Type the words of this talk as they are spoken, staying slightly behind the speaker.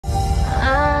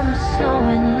so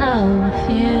in love with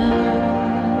you.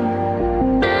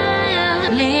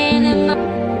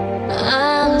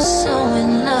 I'm so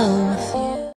in love with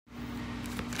you.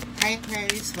 Hi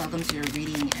Aquarius, welcome to your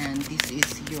reading, and this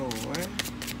is your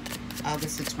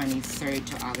August the 23rd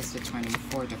to August the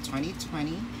 24th of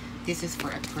 2020. This is for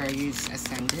Aquarius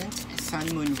Ascendant,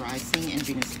 Sun, Moon, Rising, and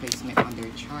Venus placement on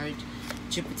their chart.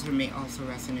 Jupiter may also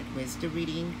resonate with the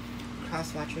reading.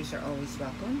 Cross watchers are always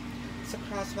welcome. So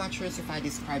cross watchers, if I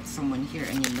describe someone here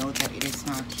and you know that it is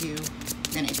not you,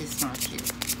 then it is not you.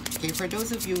 Okay, for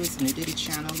those of you who is new to the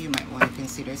channel, you might want to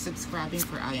consider subscribing,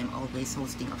 for I am always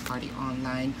hosting a party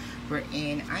online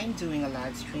wherein I'm doing a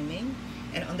live streaming,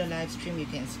 and on the live stream you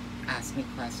can ask me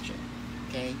questions.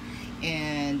 Okay,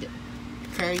 and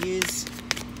Aquarius,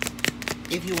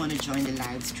 if you want to join the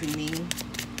live streaming,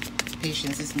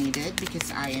 patience is needed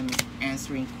because I am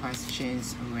answering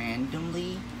questions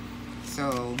randomly,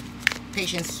 so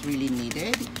patience is really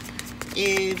needed.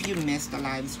 If you missed the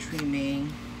live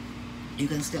streaming, you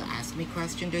can still ask me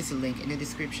questions. There's a link in the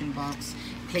description box.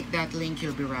 Click that link,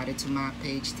 you'll be routed to my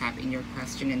page. Tap in your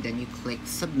question and then you click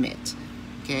submit.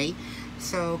 Okay,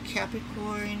 so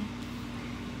Capricorn,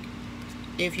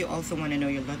 if you also want to know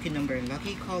your lucky number and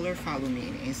lucky color, follow me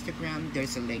on Instagram.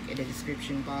 There's a link in the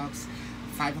description box.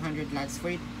 500 likes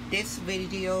for this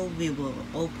video. We will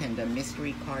open the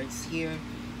mystery cards here,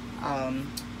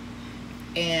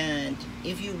 and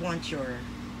if you want your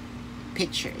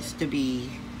pictures to be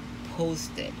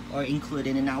posted or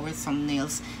included in our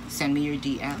thumbnails, send me your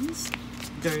DMs.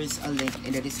 There's a link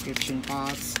in the description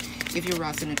box. If you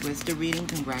resonate with the reading,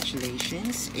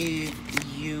 congratulations. If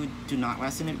you do not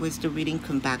resonate with the reading,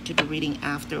 come back to the reading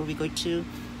after a week or two.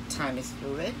 Time is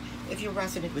fluid. If you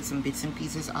resonate with some bits and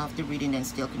pieces of the reading, then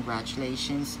still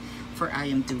congratulations, for I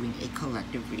am doing a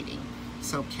collective reading.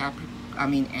 So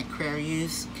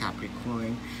Aquarius,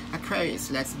 Capricorn, Aquarius,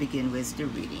 let's begin with the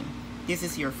reading. This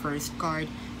is your first card,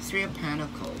 3 of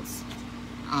Pentacles,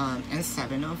 and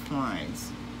 7 of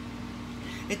Wands.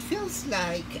 It feels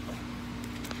like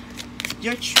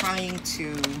you're trying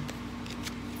to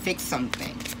fix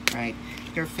something, right?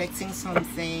 You're fixing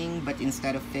something, but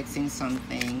instead of fixing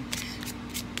something,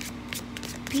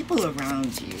 people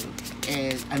around you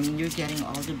you're getting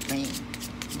all the blame.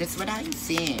 That's what I'm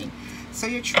seeing. So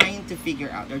you're trying to figure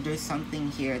out, or there's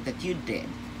something here that you did,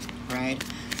 right?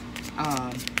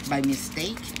 By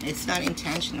mistake. It's not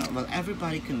intentional. Well,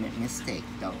 everybody commit mistake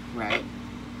though, right?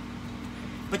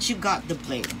 But you got the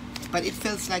blame. But it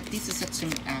feels like this is a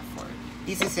team effort.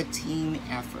 This is a team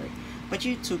effort. But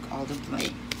you took all the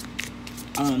blame.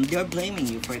 They're blaming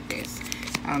you for this.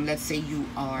 Let's say you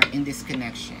are in this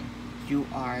connection. You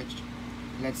are,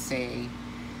 let's say,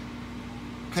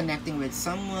 connecting with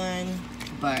someone,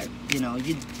 but you know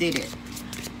you did it.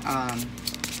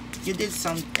 You did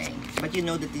something, but you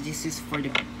know that this is for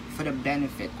the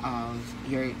benefit of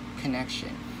your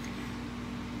connection.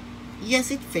 Yes,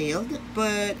 it failed,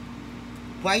 but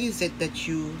why is it that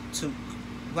you took?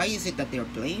 Why is it that they're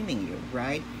blaming you,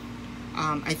 right?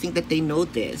 I think that they know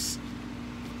this,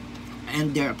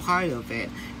 and they're a part of it.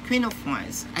 Queen of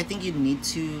Wands, I think you need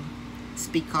to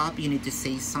speak up. You need to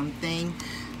say something.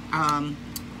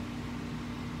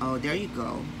 Oh, there you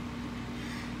go.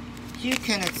 You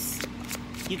cannot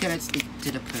speak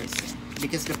to the person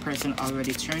because the person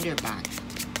already turned their back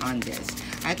on this.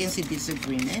 I can see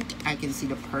disagreement. I can see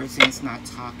the person is not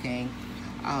talking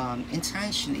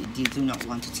intentionally. They do not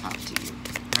want to talk to you,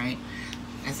 right?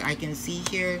 As I can see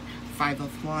here, 5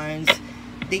 of Wands,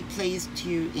 they placed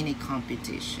you in a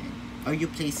competition, or you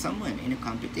place someone in a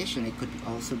competition. It could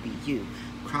also be you.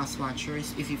 Cross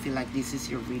watchers, if you feel like this is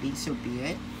your reading, so be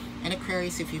it. And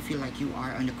Aquarius, if you feel like you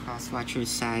are on the cross watcher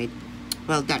side,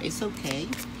 well, that is okay.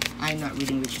 I'm not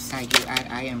reading which side you're at.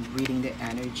 I am reading the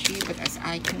energy. But as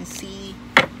I can see,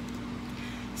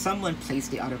 someone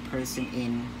placed the other person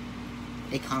in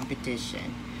a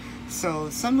competition. So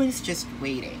someone is just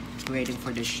waiting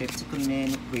for the ship to come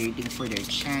in, waiting for their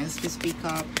chance to speak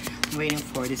up, waiting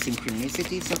for the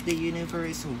synchronicities of the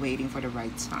universe, waiting for the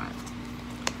right time.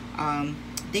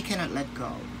 They cannot let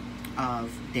go of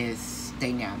this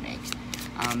dynamic.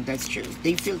 That's true.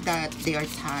 They feel that they are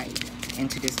tied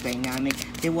into this dynamic.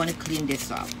 They want to clean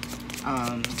this up.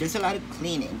 There's a lot of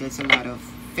cleaning, there's a lot of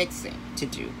fixing to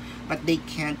do, but they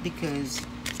can't because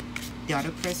the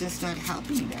other person is not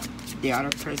helping them. The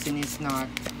other person is not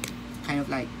kind of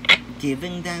like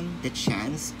giving them the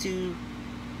chance to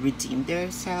redeem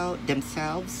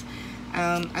themselves.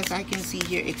 As I can see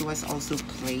here, it was also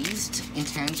placed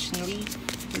intentionally.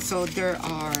 So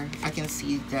I can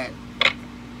see that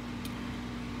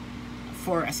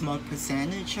for a small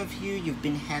percentage of you, you've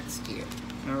been hexed here.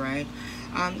 All right.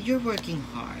 You're working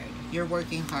hard. You're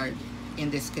working hard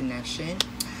in this connection.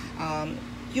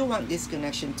 You want this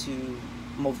connection to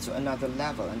move to another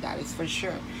level, and that is for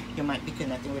sure. You might be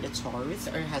connecting with a Taurus,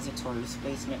 or has a Taurus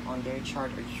placement on their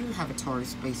chart, or you have a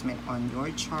Taurus placement on your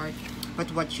chart.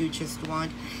 But what you just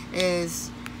want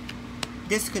is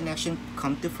this connection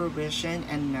come to fruition,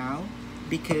 and now,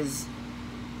 because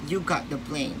you got the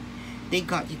blame, they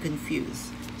got you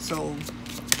confused. So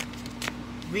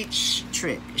which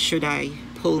trick should I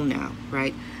pull now,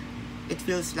 right? It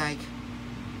feels like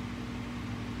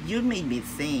you made me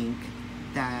think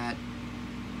that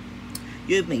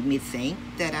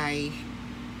I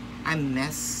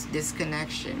messed this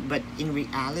connection, but in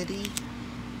reality,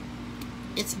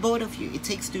 it's both of you. It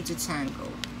takes two to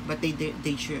tango, but they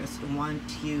just want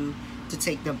you to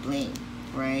take the blame,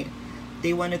 right?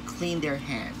 They want to clean their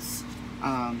hands,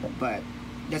 but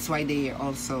that's why they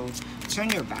also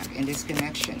turn your back in this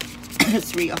connection.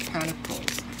 Three of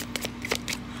Pentacles.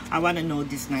 I want to know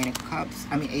this Eight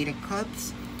of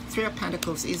Cups. Three of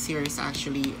Pentacles is here is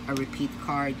actually a repeat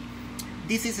card.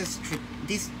 This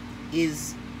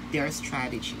is their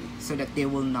strategy, so that they're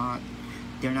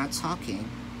not talking.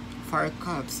 Four of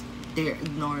Cups, they're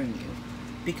ignoring you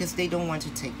because they don't want to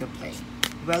take the blame.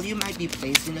 Well, you might be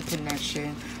placed in a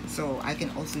connection, so I can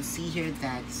also see here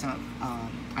that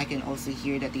I can also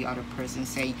hear that the other person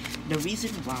saying the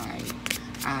reason why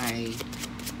I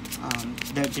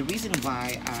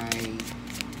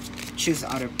choose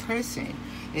the other person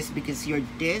is because you're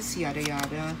this yada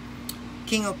yada.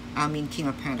 King of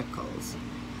Pentacles.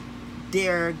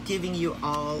 They're giving you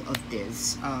all of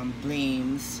this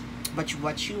blames, but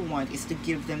what you want is to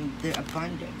give them the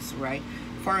abundance, right?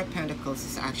 Four of Pentacles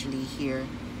is actually here.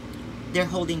 They're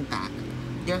holding back.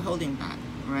 They're holding back,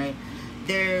 right?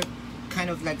 They're kind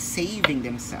of like saving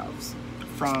themselves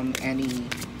from any.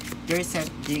 They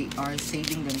are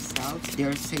saving themselves.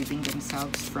 They're saving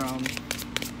themselves from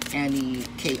any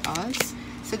chaos.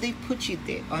 So they put you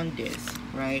there on this,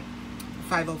 right?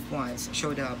 Five of Wands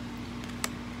showed up.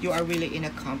 You are really in a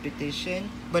competition,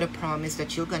 but a promise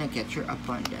that you're gonna get your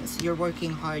abundance. You're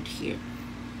working hard here.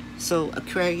 So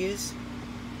Aquarius,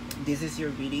 this is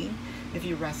your reading. If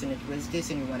you resonate with this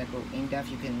and you want to go in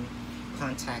depth, you can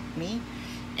contact me.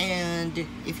 And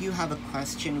if you have a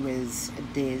question with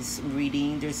this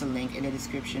reading, there's a link in the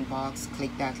description box.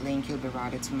 Click that link, you'll be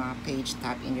routed to my page.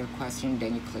 Type in your question,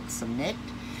 then you click submit.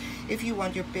 If you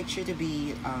want your picture to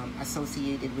be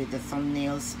associated with the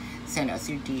thumbnails, send us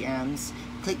your DMs.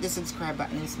 Click the subscribe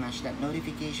button and smash that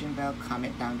notification bell.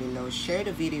 Comment down below. Share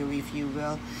the video if you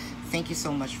will. Thank you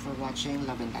so much for watching.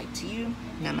 Love and light to you.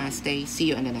 Namaste. See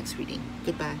you in the next reading.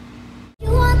 Goodbye.